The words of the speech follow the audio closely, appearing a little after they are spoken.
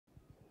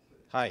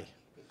Hi.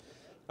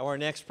 Our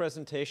next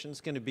presentation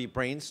is going to be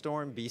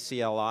BrainStorm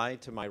BCLI.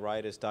 To my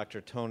right is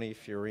Dr. Tony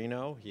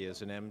Fiorino. He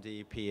is an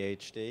MD,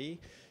 Ph.D.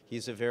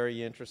 He's a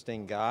very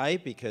interesting guy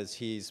because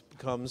he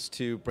comes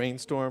to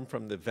BrainStorm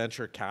from the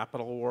venture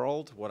capital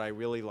world. What I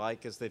really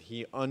like is that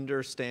he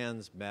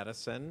understands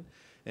medicine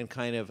and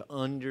kind of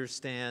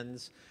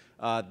understands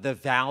the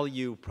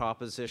value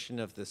proposition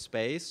of the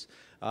space.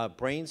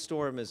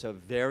 BrainStorm is a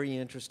very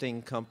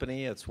interesting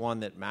company. It's one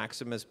that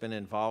Maxim has been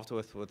involved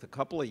with a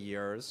couple of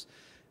years.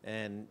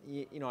 And,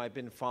 you know, I've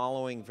been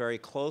following very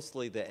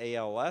closely the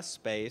ALS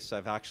space.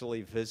 I've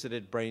actually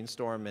visited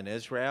BrainStorm in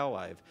Israel.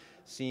 I've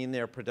seen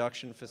their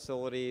production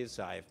facilities.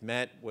 I've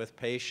met with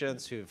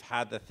patients who've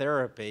had the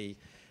therapy.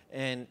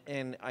 And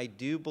I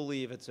do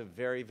believe it's a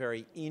very,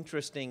 very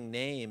interesting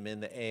name in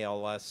the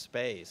ALS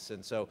space.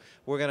 And so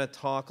we're going to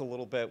talk a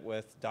little bit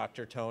with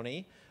Dr.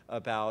 Tony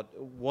about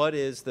what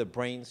is the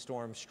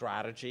BrainStorm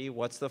strategy,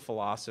 what's the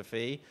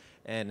philosophy,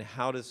 and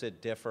how does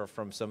it differ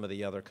from some of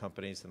the other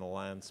companies in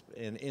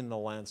the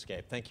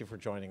landscape. Thank you for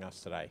joining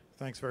us today.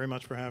 Thanks very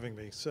much for having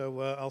me.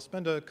 So I'll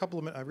spend a couple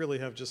of minutes. I really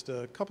have just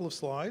a couple of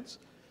slides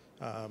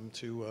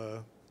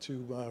to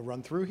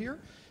run through here.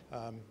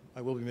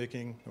 I will be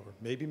making, or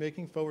maybe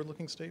making,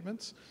 forward-looking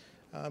statements.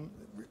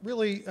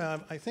 Really,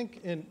 I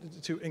think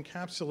to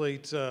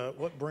encapsulate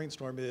what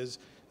BrainStorm is,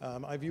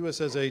 I view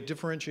us as a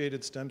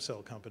differentiated stem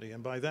cell company.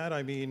 And by that,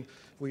 I mean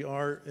we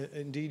are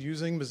indeed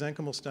using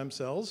mesenchymal stem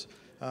cells,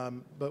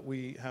 but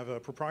we have a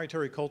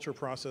proprietary culture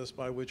process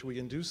by which we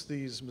induce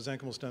these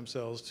mesenchymal stem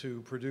cells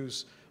to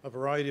produce a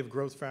variety of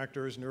growth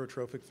factors,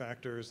 neurotrophic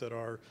factors that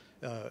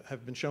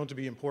have been shown to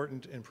be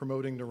important in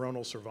promoting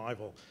neuronal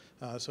survival.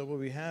 So what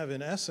we have,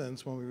 in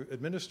essence, when we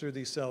administer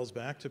these cells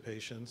back to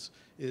patients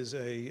is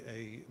a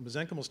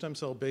mesenchymal stem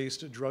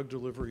cell-based drug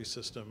delivery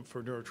system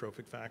for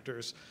neurotrophic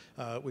factors,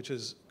 which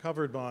is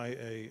covered by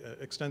an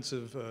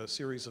extensive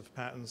series of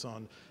patents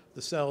on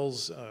the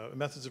cells,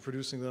 methods of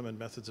producing them, and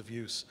methods of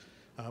use.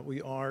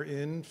 We are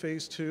in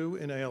phase 2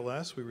 in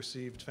ALS. We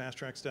received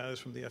fast-track status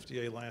from the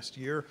FDA last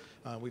year.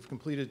 We've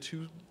completed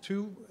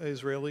two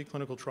Israeli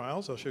clinical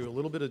trials. I'll show you a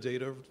little bit of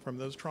data from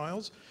those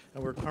trials.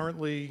 And we're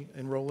currently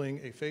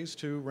enrolling a phase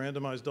 2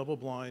 randomized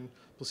double-blind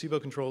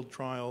placebo-controlled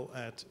trial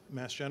at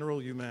Mass General,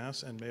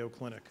 UMass, and Mayo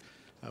Clinic.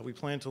 We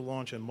plan to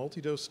launch a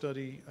multi-dose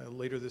study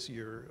later this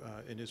year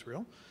in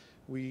Israel.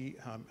 We,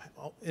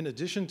 in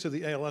addition to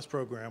the ALS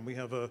program, we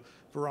have a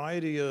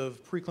variety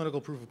of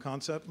preclinical proof of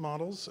concept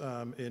models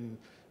in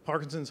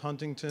Parkinson's,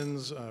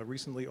 Huntington's,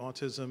 recently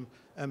autism,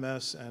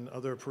 MS, and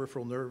other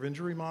peripheral nerve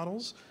injury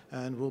models.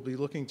 And we'll be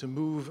looking to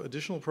move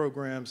additional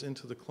programs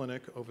into the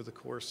clinic over the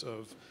course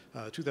of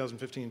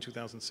 2015 and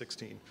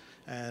 2016.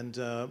 And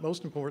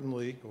most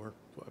importantly, or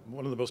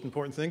one of the most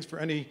important things for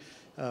any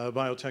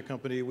biotech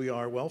company, we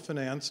are well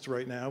financed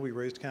right now. We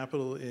raised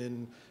capital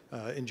in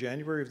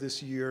January of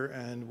this year,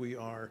 and we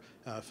are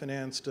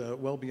financed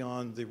well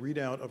beyond the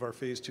readout of our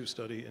phase 2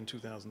 study in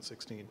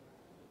 2016.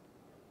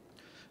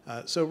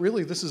 So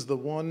really, this is the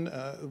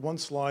one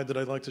slide that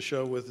I'd like to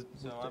show with.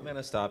 So I'm going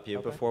to stop you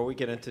before we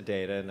get into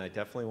data, and I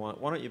definitely why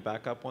don't you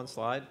back up one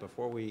slide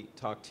before we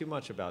talk too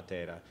much about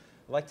data.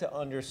 I'd like to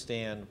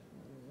understand,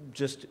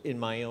 just in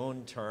my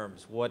own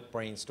terms, what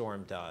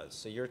BrainStorm does.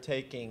 So you're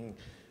taking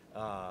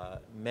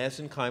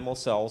mesenchymal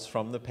cells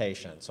from the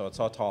patient, so it's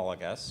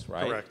autologous,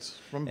 right? Correct,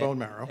 from bone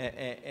marrow.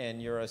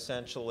 And you're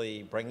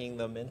essentially bringing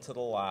them into the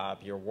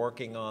lab, you're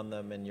working on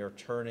them, and you're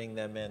turning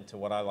them into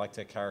what I like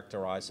to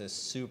characterize as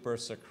super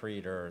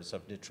secretors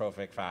of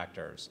neurotrophic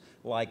factors,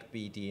 like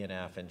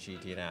BDNF and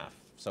GDNF.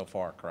 So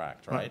far,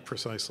 correct, right?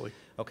 Precisely.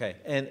 Okay,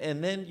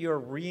 and then you're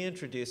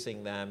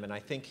reintroducing them, and I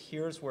think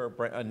here's where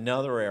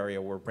another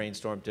area where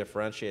BrainStorm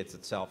differentiates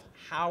itself.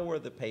 How are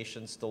the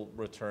patients still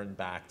returned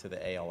back to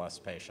the ALS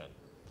patient?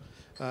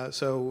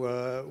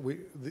 After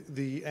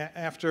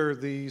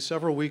the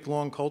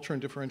several-week-long culture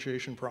and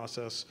differentiation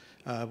process,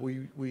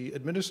 we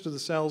administer the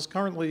cells.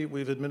 Currently,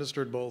 we've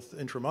administered both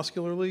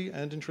intramuscularly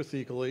and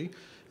intrathecally,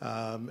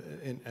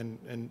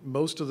 and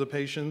most of the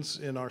patients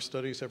in our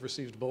studies have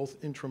received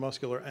both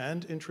intramuscular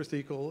and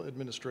intrathecal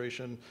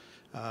administration,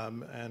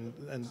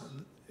 and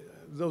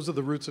those are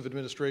the routes of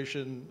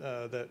administration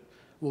that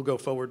will go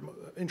forward.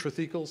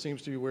 Intrathecal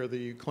seems to be where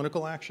the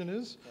clinical action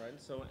is. Right.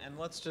 So, and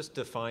let's just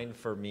define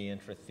for me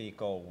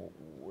intrathecal,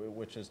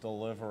 which is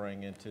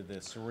delivering into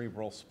the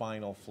cerebral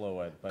spinal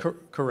fluid.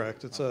 But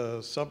correct. It's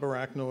a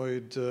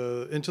subarachnoid,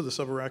 into the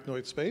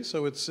subarachnoid space.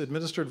 So it's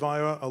administered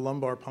via a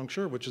lumbar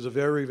puncture, which is a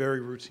very, very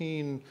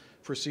routine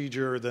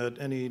procedure that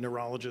any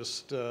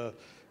neurologist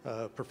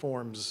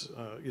performs,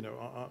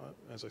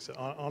 as I said,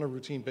 on a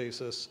routine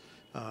basis.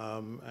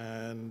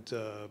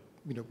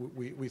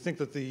 We think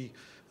that the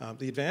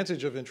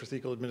advantage of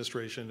intrathecal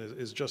administration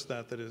is just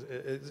that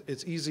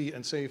it's easy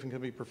and safe and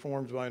can be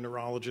performed by a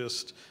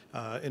neurologist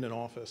in an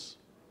office.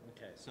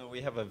 Okay, so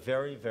we have a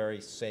very, very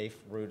safe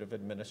route of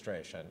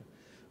administration.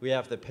 We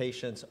have the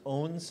patient's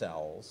own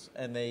cells,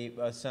 and they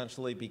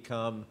essentially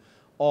become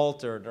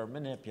altered or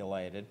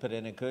manipulated, but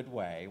in a good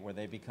way, where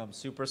they become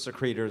super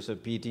secretors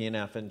of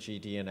BDNF and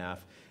GDNF.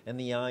 And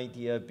the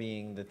idea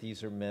being that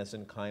these are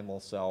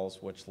mesenchymal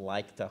cells which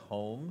like to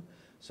home.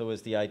 So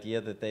is the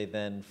idea that they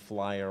then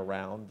fly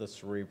around the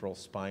cerebral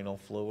spinal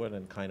fluid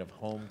and kind of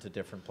home to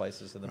different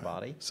places in the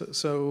body?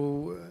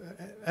 So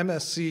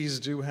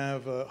MSCs do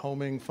have a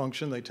homing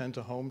function. They tend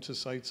to home to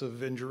sites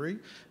of injury,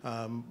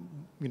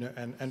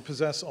 and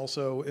possess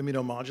also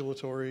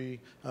immunomodulatory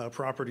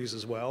properties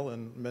as well,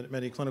 and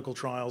many clinical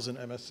trials in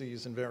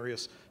MSCs and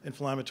various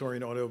inflammatory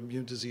and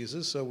autoimmune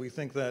diseases. So we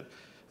think that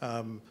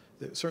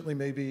there certainly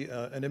may be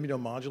an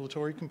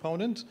immunomodulatory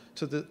component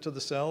to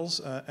the cells,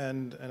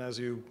 and as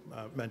you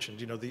mentioned,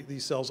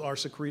 these cells are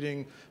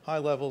secreting high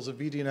levels of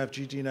BDNF,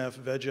 GDNF,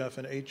 VEGF,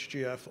 and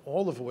HGF,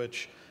 all of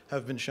which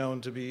have been shown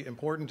to be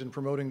important in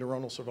promoting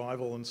neuronal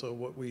survival. And so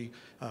what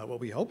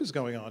we hope is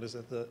going on is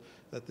that the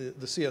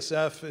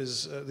CSF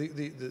is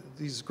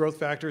these growth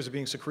factors are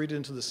being secreted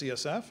into the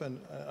CSF and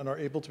are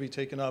able to be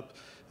taken up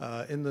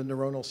in the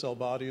neuronal cell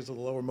bodies of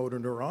the lower motor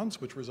neurons,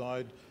 which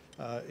reside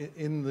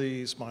in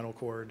the spinal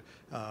cord,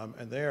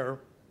 and there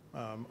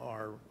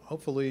are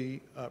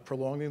hopefully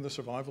prolonging the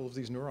survival of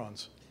these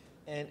neurons.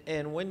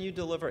 And when you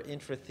deliver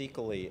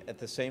intrathecally, at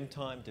the same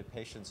time, do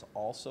patients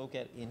also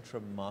get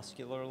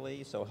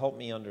intramuscularly? So help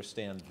me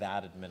understand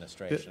that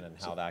administration and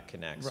how that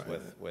connects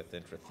with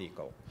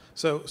intrathecal.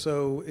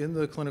 So in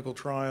the clinical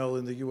trial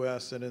in the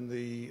U.S. and in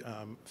the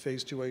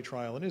phase 2A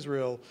trial in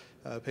Israel,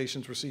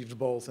 patients received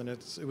both, and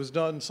it was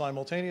done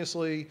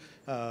simultaneously.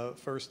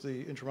 First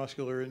the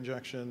intramuscular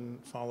injection,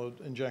 followed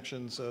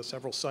injections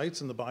several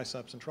sites in the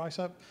biceps and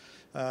tricep,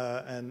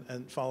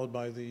 and followed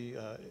by the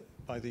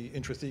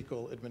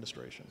intrathecal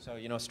administration.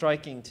 So,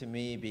 striking to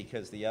me,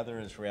 because the other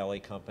Israeli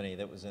company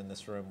that was in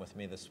this room with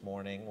me this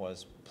morning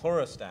was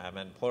Pluristem,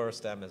 and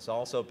Pluristem has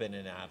also been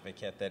an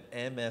advocate that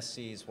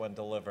MSCs, when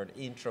delivered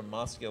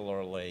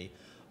intramuscularly,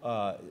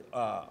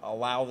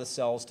 allow the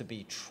cells to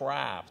be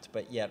trapped,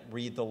 but yet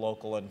read the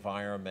local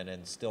environment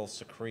and still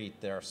secrete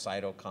their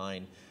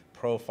cytokine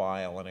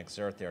profile and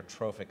exert their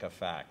trophic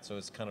effect. So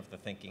it's kind of the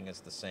thinking is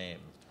the same.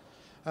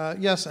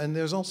 Yes, and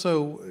there's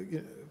also,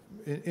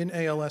 in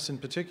ALS in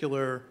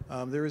particular,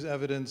 there is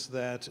evidence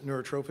that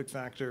neurotrophic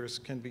factors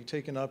can be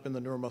taken up in the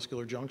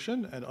neuromuscular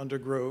junction and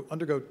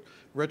undergo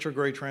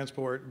retrograde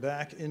transport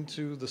back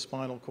into the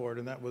spinal cord,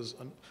 and that was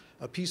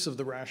a piece of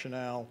the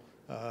rationale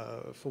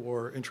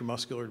for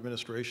intramuscular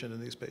administration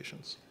in these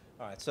patients.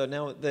 All right, so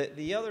now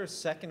the other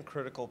second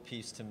critical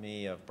piece to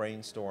me of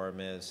BrainStorm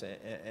is,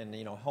 and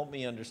help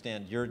me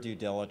understand your due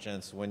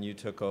diligence when you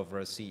took over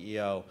as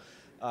CEO,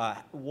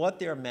 what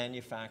their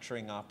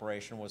manufacturing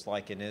operation was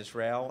like in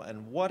Israel,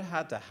 and what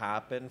had to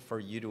happen for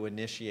you to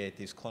initiate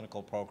these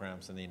clinical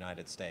programs in the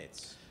United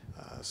States?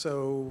 I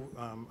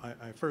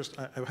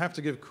have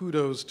to give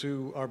kudos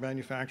to our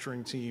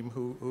manufacturing team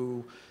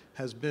who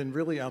has been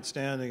really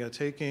outstanding at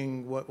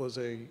taking what was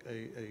a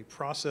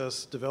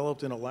process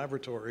developed in a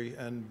laboratory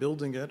and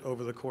building it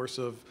over the course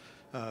of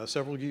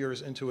several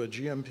years into a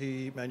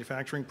GMP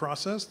manufacturing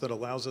process that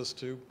allows us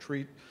to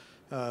treat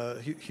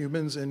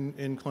humans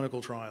in clinical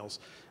trials.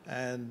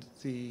 And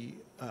the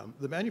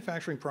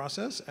manufacturing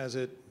process, as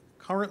it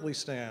currently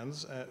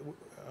stands,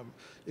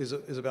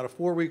 is about a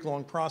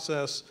 4-week-long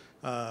process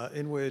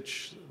in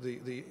which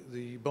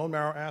the bone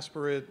marrow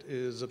aspirate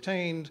is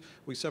obtained.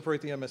 We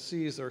separate the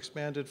MSCs, they're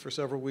expanded for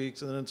several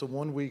weeks, and then it's a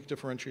 1-week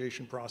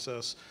differentiation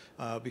process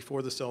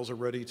before the cells are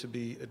ready to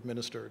be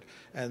administered.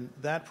 And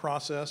that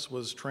process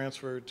was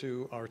transferred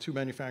to our 2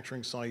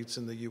 manufacturing sites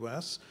in the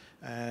US,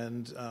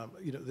 and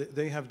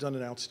they have done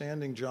an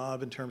outstanding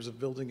job in terms of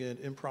building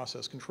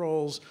in-process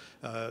controls,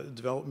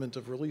 development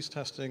of release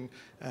testing,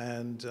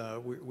 and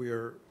we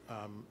are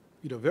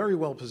very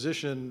well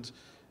positioned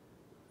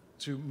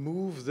to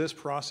move this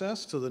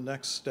process to the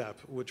next step,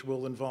 which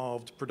will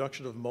involve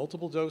production of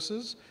multiple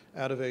doses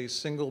out of a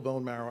single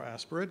bone marrow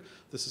aspirate.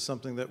 This is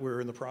something that we're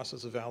in the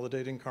process of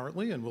validating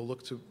currently, and we'll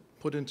look to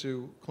put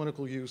into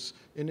clinical use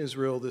in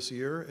Israel this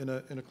year in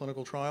a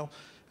clinical trial,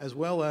 as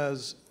well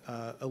as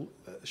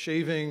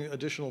shaving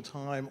additional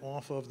time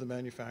off of the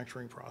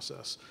manufacturing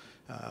process.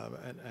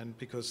 And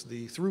because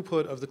the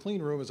throughput of the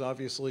clean room is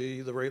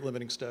obviously the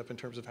rate-limiting step in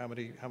terms of how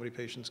many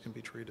patients can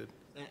be treated.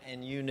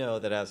 And you know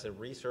that as a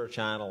research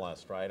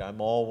analyst, right,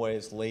 I'm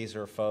always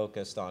laser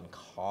focused on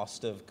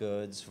cost of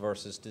goods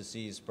versus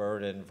disease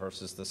burden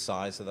versus the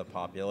size of the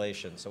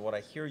population. So what I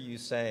hear you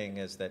saying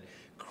is that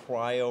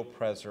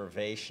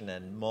cryopreservation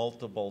and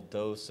multiple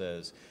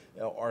doses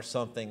are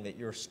something that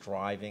you're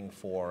striving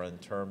for in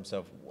terms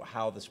of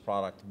how this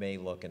product may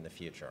look in the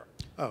future.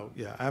 Oh,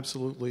 yeah,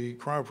 absolutely.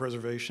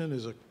 Cryopreservation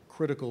is a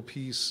critical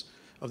piece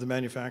of the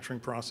manufacturing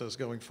process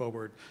going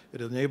forward.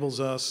 It enables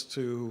us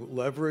to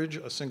leverage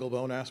a single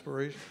bone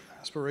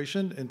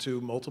aspiration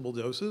into multiple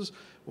doses,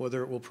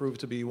 whether it will prove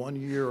to be 1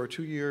 year or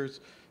 2 years,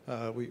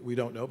 we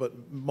don't know, but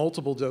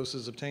multiple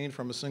doses obtained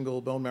from a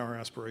single bone marrow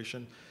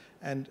aspiration.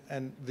 And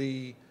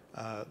the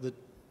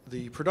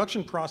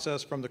production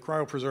process from the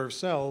cryopreserved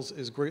cells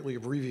is greatly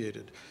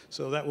abbreviated.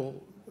 So that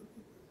will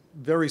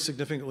very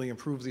significantly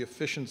improve the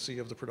efficiency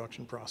of the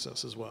production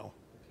process as well.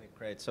 Okay,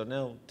 great. So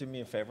now do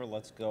me a favor,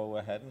 let's go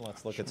ahead and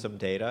let's look at some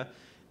data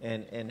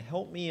and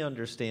help me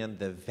understand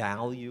the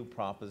value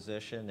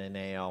proposition in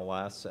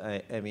ALS.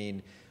 I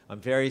mean, I'm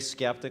very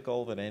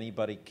skeptical that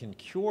anybody can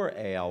cure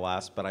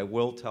ALS, but I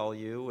will tell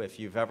you, if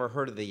you've ever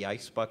heard of the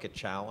Ice Bucket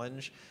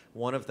Challenge,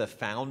 one of the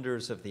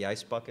founders of the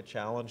Ice Bucket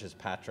Challenge is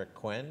Patrick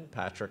Quinn.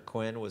 Patrick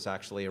Quinn was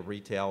actually a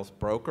retail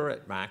broker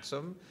at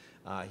Maxim.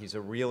 He's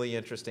a really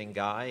interesting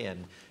guy,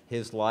 and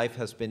his life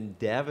has been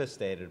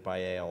devastated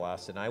by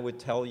ALS, and I would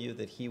tell you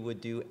that he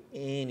would do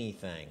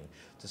anything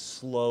to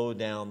slow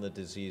down the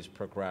disease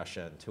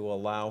progression, to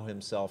allow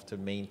himself to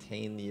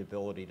maintain the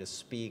ability to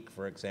speak,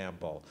 for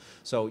example.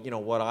 So, you know,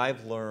 what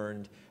I've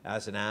learned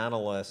as an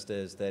analyst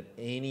is that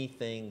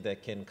anything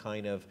that can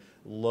kind of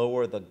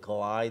lower the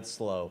glide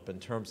slope in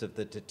terms of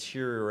the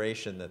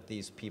deterioration that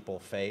these people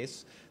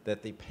face,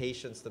 that the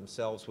patients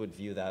themselves would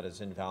view that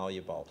as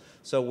invaluable.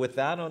 So with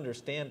that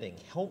understanding,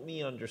 help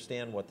me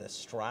understand what the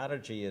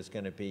strategy is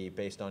going to be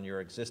based on your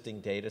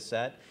existing data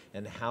set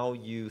and how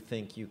you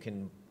think you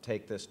can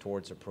take this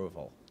towards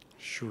approval.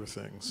 Sure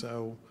thing.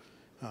 So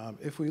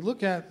if we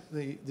look at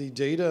the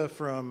data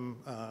from,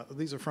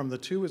 these are from the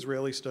 2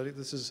 Israeli studies.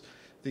 This is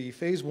the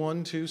phase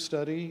 1/2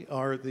 study,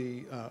 are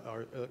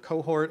a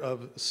cohort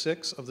of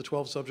 6 of the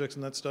 12 subjects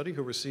in that study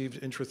who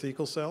received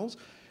intrathecal cells.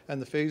 And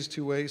the phase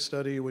 2A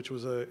study, which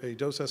was a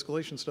dose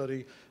escalation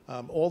study,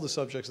 all the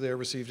subjects there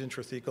received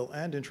intrathecal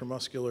and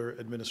intramuscular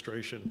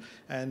administration.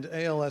 And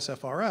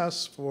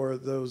ALS-FRS, for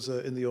those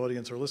in the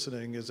audience or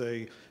listening, is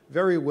a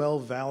very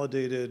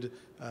well-validated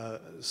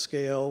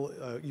scale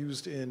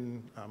used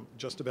in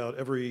just about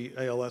every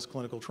ALS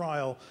clinical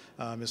trial,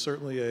 is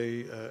certainly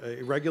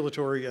a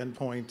regulatory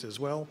endpoint as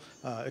well,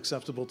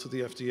 acceptable to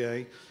the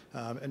FDA.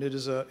 And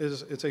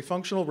it's a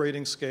functional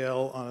rating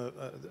scale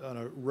on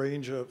a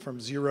range of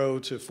from 0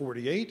 to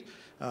 48.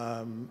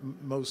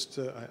 Most,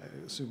 I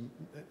assume,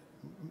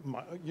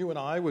 you and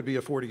I would be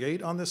a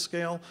 48 on this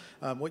scale.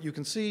 What you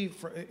can see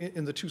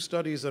in the 2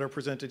 studies that are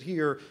presented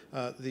here,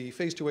 the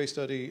phase 2A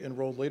study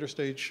enrolled later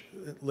stage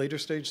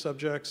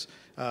subjects,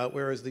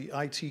 whereas the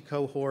IT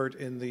cohort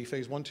in the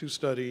phase 1/2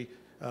 study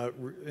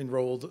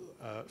enrolled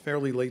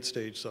fairly late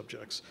stage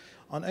subjects.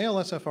 On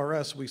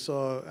ALS-FRS, we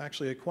saw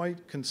actually a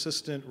quite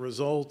consistent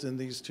result in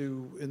these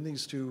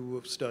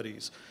two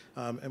studies.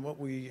 And what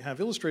we have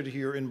illustrated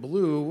here in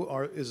blue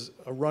is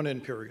a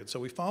run-in period. So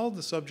we followed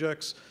the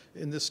subjects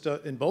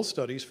in both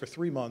studies for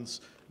 3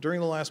 months. During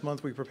the last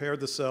month, we prepared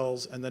the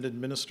cells and then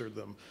administered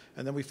them.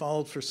 And then we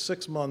followed for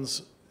 6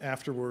 months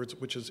afterwards,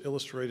 which is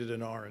illustrated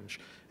in orange.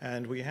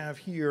 And we have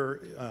here,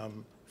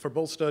 for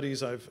both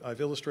studies, I've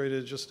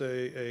illustrated just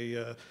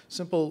a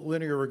simple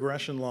linear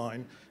regression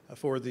line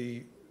for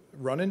the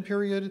run-in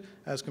period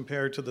as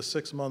compared to the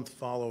 6-month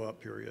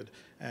follow-up period.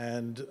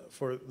 And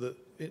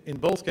in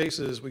both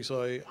cases, we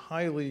saw a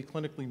highly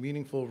clinically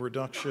meaningful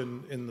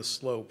reduction in the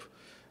slope,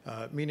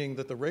 meaning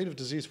that the rate of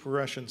disease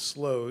progression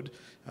slowed,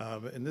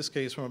 in this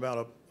case from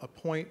about a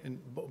point, in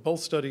both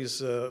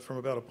studies from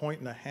about a point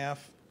and a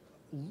half,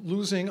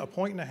 losing a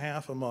point and a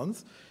half a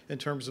month in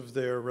terms of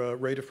their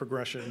rate of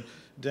progression,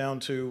 down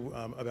to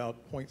about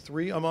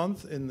 0.3 a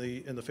month in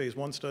the phase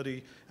 1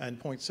 study and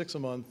 0.6 a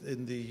month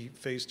in the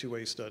phase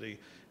 2A study.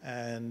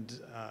 And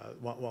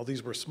while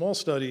these were small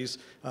studies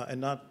and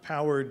not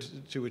powered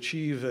to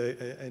achieve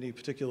any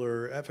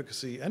particular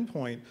efficacy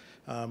endpoint,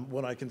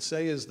 what I can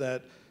say is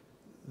that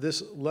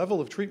this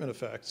level of treatment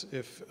effects,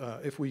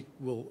 if we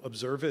will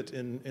observe it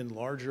in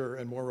larger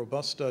and more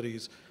robust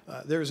studies,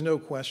 there is no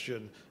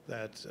question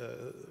that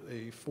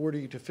a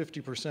 40 to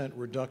 50%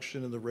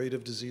 reduction in the rate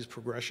of disease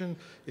progression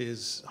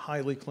is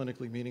highly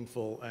clinically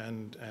meaningful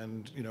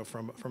and you know,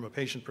 from a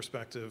patient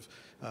perspective,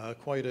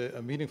 quite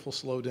a meaningful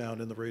slowdown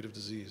in the rate of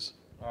disease.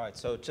 All right,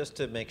 so just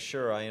to make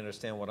sure I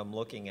understand what I'm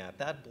looking at,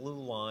 that blue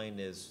line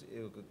is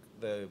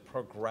the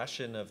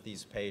progression of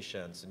these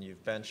patients, and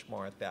you've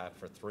benchmarked that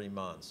for 3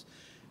 months.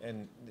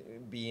 And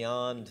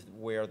beyond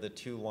where the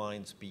 2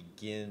 lines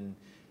begin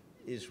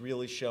is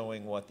really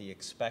showing what the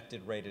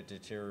expected rate of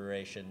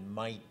deterioration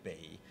might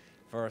be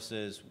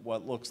versus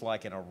what looks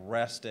like an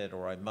arrested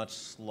or a much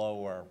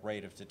slower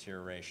rate of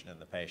deterioration in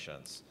the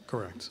patients.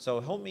 Correct. So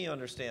help me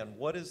understand,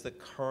 what is the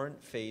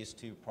current phase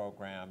 2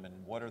 program and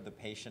what are the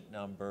patient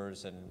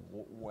numbers and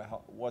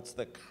what's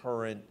the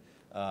current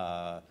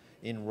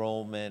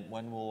enrollment?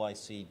 When will I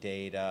see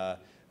data?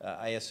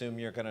 I assume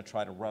you're going to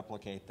try to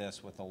replicate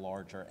this with a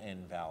larger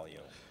N value.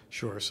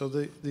 Sure. So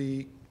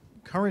the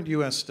current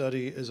U.S.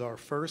 study is our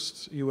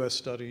first U.S.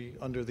 study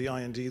under the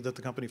IND that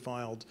the company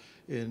filed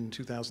in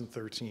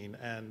 2013.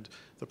 And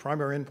the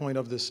primary endpoint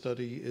of this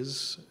study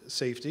is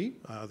safety.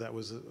 That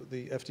was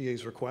the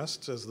FDA's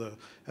request as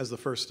the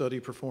first study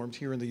performed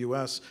here in the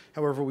U.S.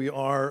 However, we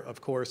are, of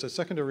course, as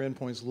secondary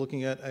endpoints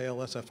looking at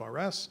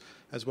ALS-FRS,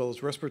 as well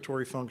as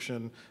respiratory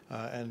function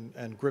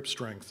and grip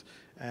strength.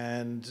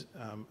 And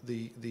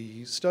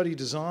the study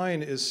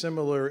design is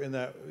similar in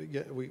that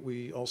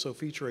we also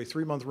feature a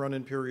 3-month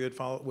run-in period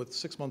with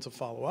 6 months of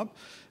follow-up.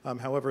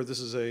 However, this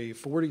is a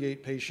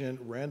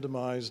 48-patient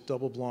randomized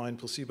double-blind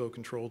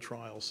placebo-controlled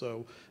trial,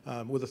 so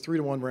with a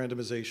 3-to-1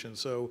 randomization.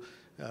 So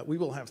we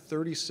will have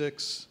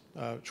 36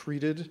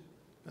 treated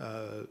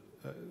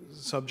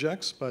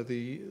subjects by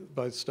the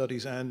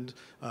study's end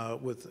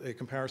with a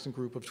comparison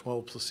group of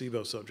 12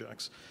 placebo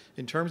subjects.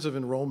 In terms of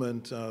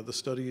enrollment, the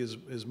study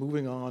is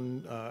moving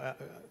on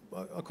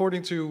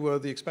according to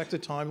the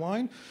expected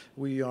timeline.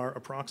 We are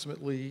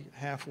approximately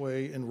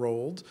halfway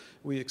enrolled.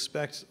 We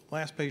expect the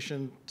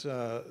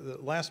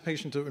last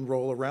patient to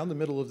enroll around the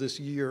middle of this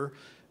year.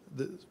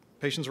 The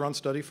patients are on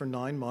study for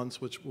 9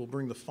 months, which will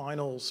bring the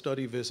final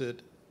study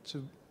visit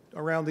to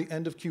around the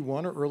end of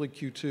Q1 or early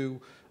Q2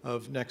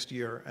 of next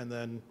year, and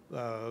then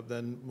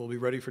we'll be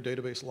ready for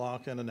database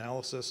lock and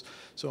analysis.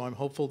 So I'm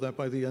hopeful that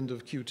by the end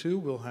of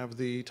Q2 we'll have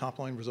the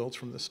top-line results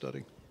from this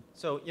study.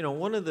 So, you know,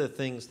 one of the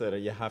things that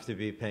you have to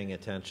be paying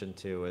attention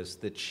to is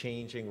the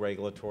changing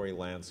regulatory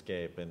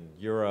landscape in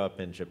Europe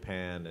and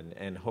Japan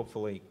and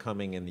hopefully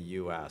coming in the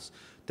US.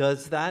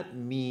 Does that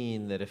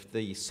mean that if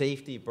the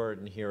safety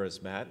burden here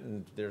is met,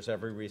 and there's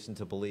every reason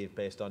to believe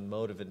based on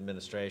mode of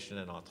administration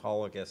and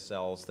autologous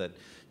cells that,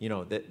 you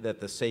know, that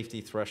the safety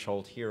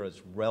threshold here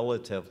is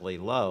relatively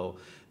low,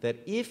 that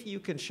if you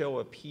can show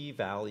a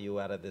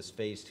p-value out of this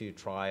phase 2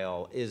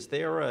 trial, is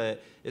there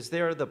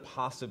the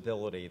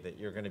possibility that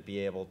you're going to be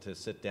able to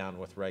sit down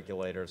with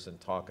regulators and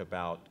talk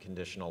about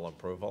conditional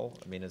approval?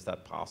 I mean, is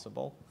that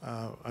possible?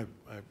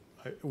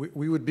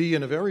 We would be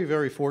in a very,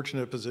 very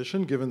fortunate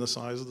position, given the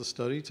size of the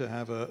study, to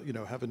have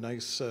a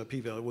nice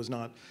p-value. It was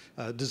not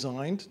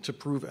designed to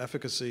prove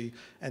efficacy,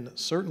 and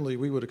certainly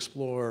we would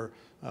explore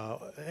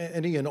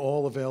any and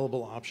all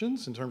available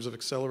options in terms of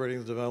accelerating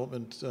the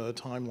development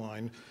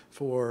timeline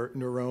for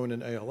NurOwn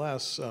and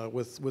ALS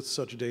with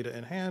such data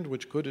in hand,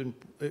 which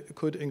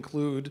could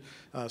include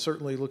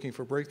certainly looking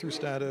for breakthrough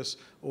status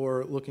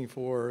or looking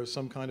for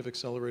some kind of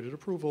accelerated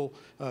approval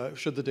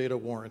should the data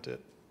warrant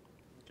it.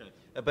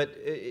 But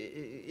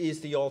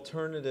is the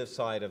alternative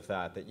side of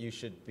that that you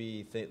should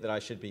be that I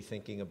should be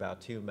thinking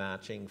about 2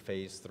 matching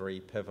phase 3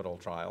 pivotal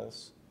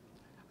trials?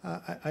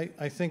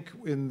 I think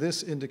in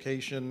this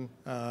indication,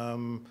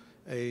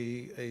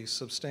 a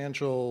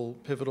substantial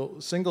pivotal,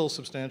 single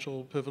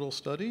substantial pivotal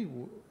study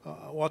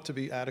ought to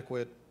be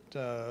adequate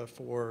to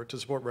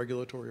support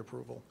regulatory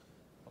approval.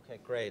 Okay,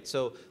 great.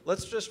 So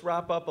let's just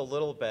wrap up a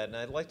little bit, and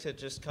I'd like to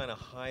just kind of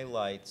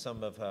highlight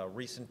some of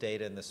recent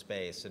data in the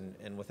space,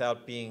 and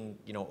without being,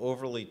 you know,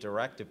 overly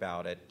direct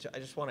about it, I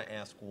just want to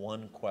ask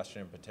one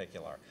question in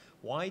particular.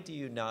 Why do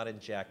you not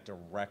inject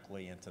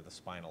directly into the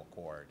spinal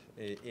cord?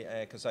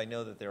 Because I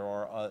know that there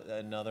are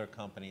another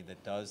company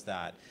that does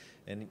that,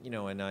 and you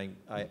know, and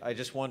I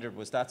just wondered,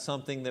 was that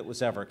something that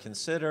was ever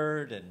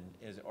considered, and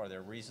are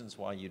there reasons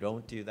why you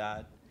don't do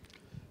that?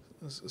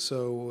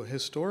 So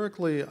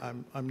historically,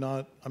 I'm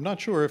not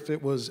sure if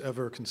it was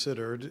ever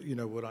considered. You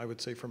know, what I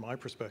would say from my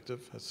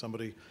perspective, as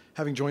somebody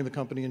having joined the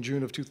company in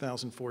June of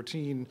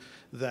 2014,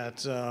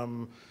 that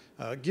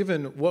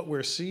given what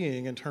we're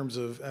seeing in terms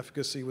of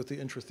efficacy with the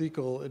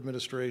intrathecal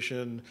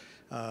administration,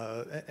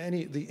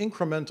 the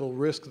incremental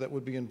risk that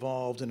would be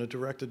involved in a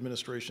direct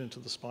administration to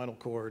the spinal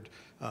cord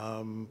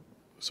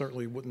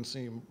certainly wouldn't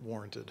seem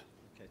warranted.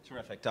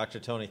 Terrific. Dr.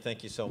 Tony,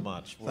 thank you so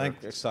much. We're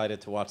excited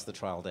to watch the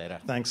trial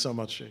data. Thanks so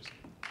much, Jason.